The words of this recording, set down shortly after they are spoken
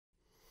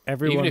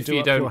Everyone even if do you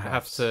up don't your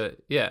have house. to,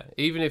 yeah,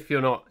 even if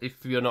you're not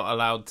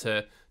allowed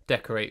to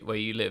decorate where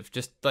you live,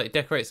 just like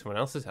decorate someone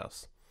else's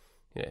house.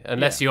 Yeah,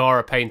 unless you are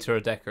a painter or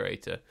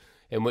decorator,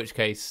 in which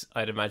case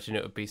I'd imagine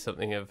it would be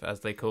something of,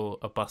 as they call,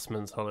 a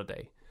busman's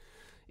holiday.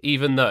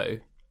 Even though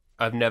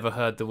I've never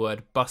heard the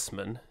word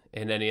busman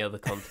in any other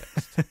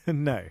context.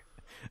 No.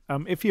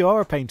 If you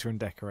are a painter and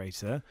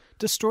decorator,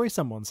 destroy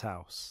someone's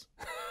house.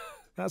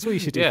 That's what you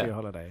should do for your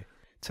holiday.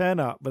 Turn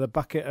up with a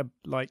bucket of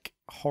like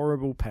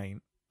horrible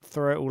paint,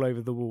 throw it all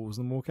over the walls,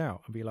 and walk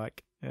out and be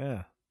like,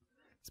 "Yeah,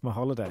 it's my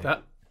holiday."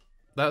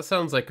 That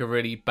sounds like a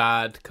really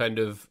bad kind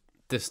of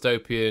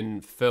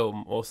dystopian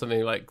film or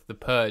something like The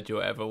Purge or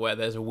whatever, where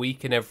there's a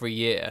week in every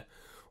year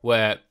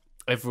where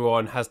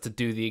everyone has to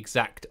do the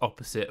exact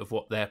opposite of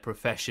what their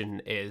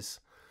profession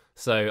is.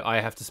 So I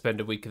have to spend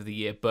a week of the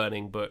year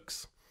burning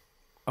books.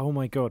 Oh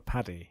my God,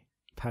 Paddy.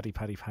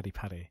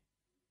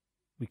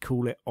 We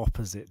call it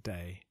Opposite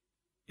Day.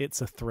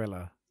 It's a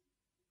thriller.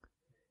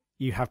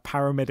 You have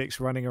paramedics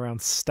running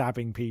around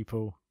stabbing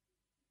people.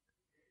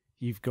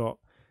 You've got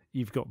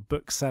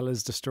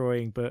booksellers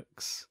destroying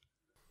books.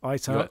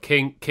 You've got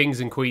kings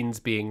and queens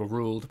being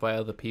ruled by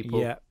other people.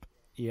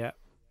 Yep.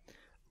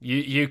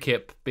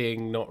 UKIP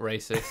being not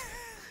racist.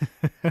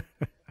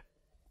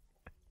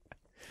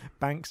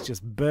 Banks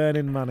just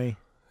burning money.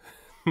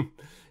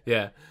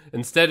 Yeah.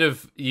 Instead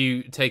of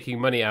you taking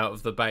money out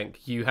of the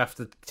bank, you have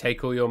to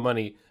take all your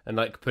money and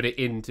like put it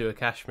into a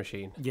cash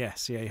machine.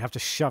 Yes, yeah, you have to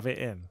shove it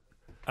in.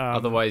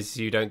 Otherwise,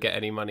 you don't get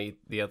any money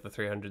the other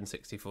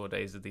 364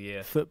 days of the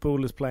year.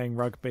 Footballers playing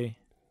rugby.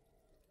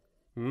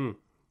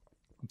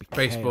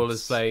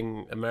 Baseballers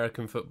playing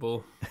American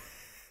football.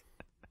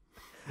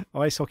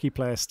 Ice hockey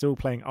players still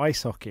playing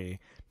ice hockey,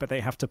 but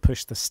they have to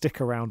push the stick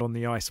around on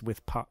the ice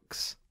with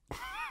pucks.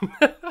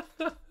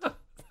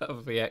 That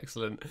would be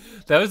excellent.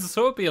 There would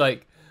sort of be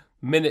like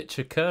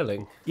miniature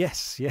curling.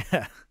 Yes,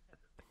 yeah.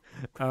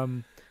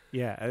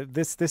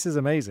 This is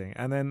amazing.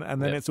 And then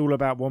it's all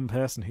about one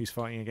person who's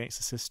fighting against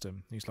the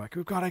system. He's like,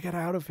 "We've got to get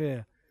out of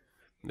here."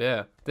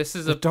 Yeah, this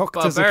is The a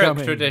doctors are barbaric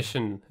coming.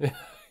 tradition.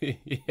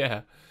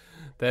 Yeah,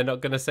 they're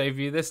not going to save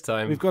you this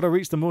time. We've got to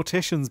reach the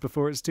morticians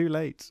before it's too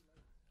late.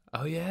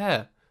 Oh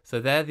yeah, so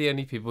they're the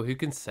only people who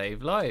can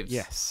save lives.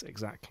 Yes,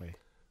 exactly.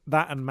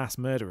 That and mass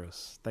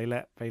murderers. They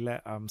let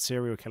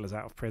serial killers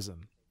out of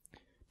prison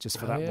just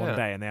for that one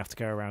day, and they have to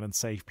go around and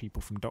save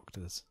people from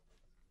doctors.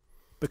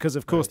 Because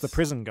of course the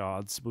prison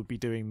guards would be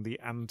doing the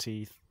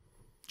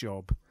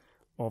anti-job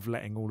of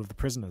letting all of the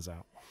prisoners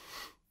out.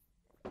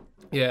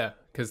 Yeah,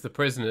 because the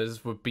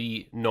prisoners would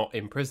be not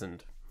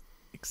imprisoned.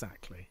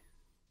 Exactly.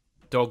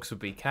 Dogs would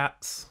be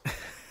cats.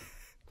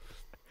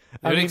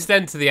 It would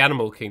extend to the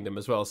animal kingdom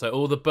as well. So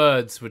all the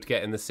birds would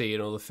get in the sea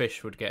and all the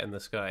fish would get in the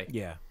sky.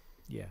 Yeah.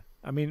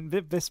 I mean,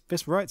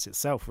 this writes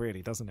itself,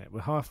 really, doesn't it?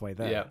 We're halfway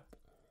there. Yeah.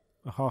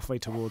 We're halfway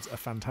towards a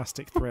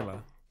fantastic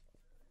thriller.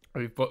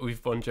 We've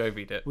Bon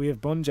Jovi'd it. We have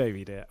Bon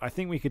Jovi'd it. I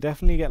think we could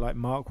definitely get like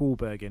Mark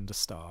Wahlberg in to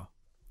star.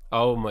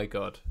 Oh my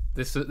god,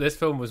 this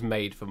film was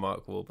made for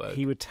Mark Wahlberg.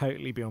 He would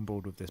totally be on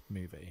board with this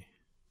movie.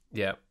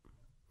 Yeah.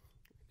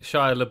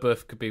 Shia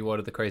LaBeouf could be one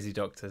of the crazy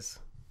doctors.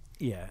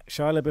 Yeah,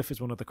 Shia LaBeouf is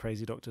one of the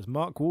crazy doctors.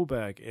 Mark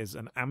Wahlberg is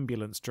an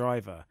ambulance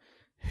driver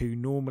who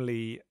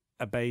normally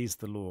obeys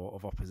the law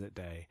of opposite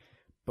day,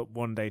 but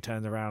one day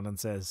turns around and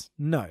says,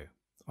 "No,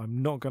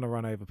 I'm not going to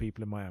run over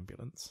people in my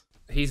ambulance."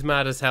 He's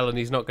mad as hell and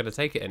he's not going to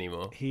take it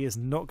anymore. He is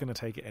not going to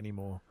take it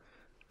anymore,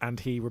 and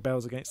he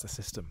rebels against the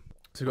system.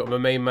 So we've got my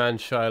main man,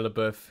 Shia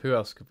LaBeouf. Who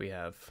else could we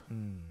have?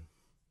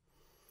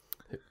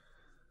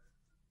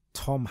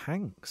 Tom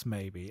Hanks,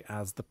 maybe,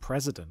 as the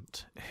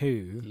president,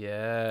 who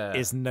Yeah.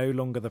 is no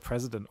longer the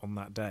president on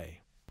that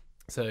day.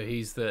 So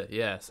he's he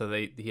has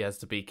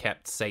to be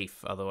kept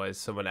safe, otherwise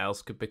someone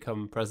else could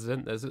become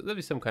president. There'll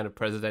be some kind of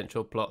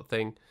presidential plot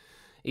thing.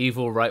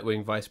 Evil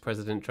right-wing vice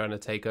president trying to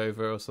take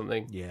over or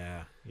something.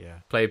 Yeah.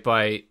 Played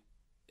by,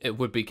 it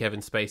would be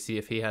Kevin Spacey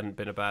if he hadn't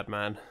been a bad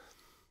man.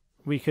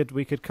 We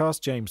could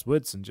cast James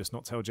Woods and just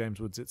not tell James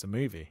Woods it's a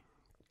movie.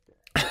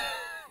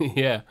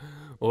 Yeah.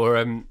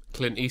 Or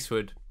Clint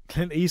Eastwood.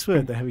 Clint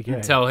Eastwood, there we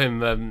go. Tell him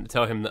that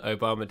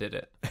Obama did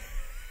it.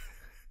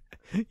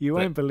 You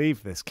won't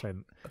believe this,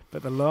 Clint,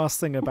 but the last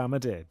thing Obama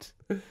did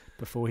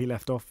before he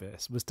left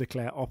office was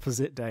declare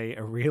opposite day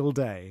a real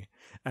day,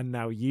 and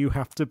now you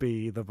have to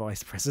be the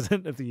vice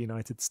president of the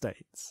United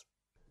States.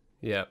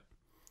 Yeah.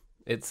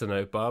 It's an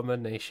Obama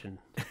nation.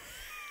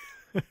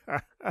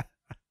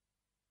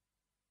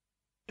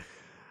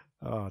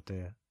 Oh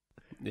dear.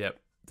 Yep.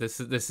 This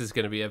is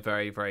going to be a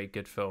very, very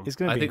good film. It's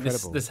going to be incredible.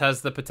 incredible. This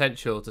has the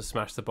potential to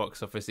smash the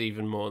box office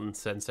even more than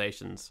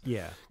Sensations.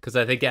 Yeah. Because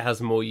I think it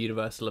has more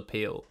universal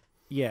appeal.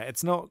 Yeah,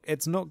 it's not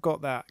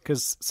got that,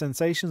 because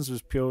Sensations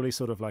was purely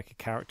sort of like a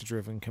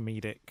character-driven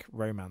comedic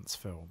romance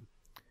film.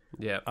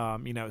 Yeah.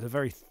 It's a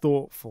very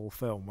thoughtful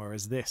film,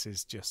 whereas this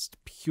is just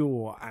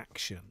pure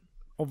action,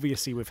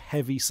 obviously with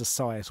heavy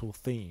societal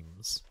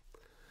themes.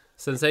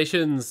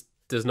 Sensations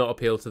does not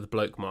appeal to the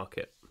bloke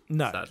market.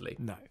 No, sadly.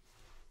 No.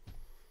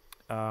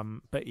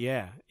 But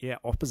yeah,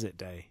 opposite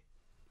day.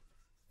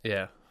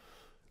 Yeah.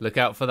 Look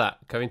out for that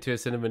coming to a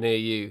cinema near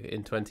you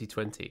in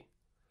 2020.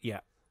 Yeah,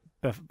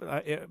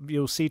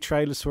 you'll see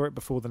trailers for it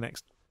before the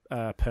next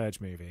Purge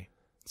movie,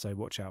 so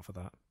watch out for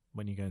that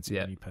when you go and see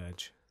the new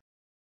Purge.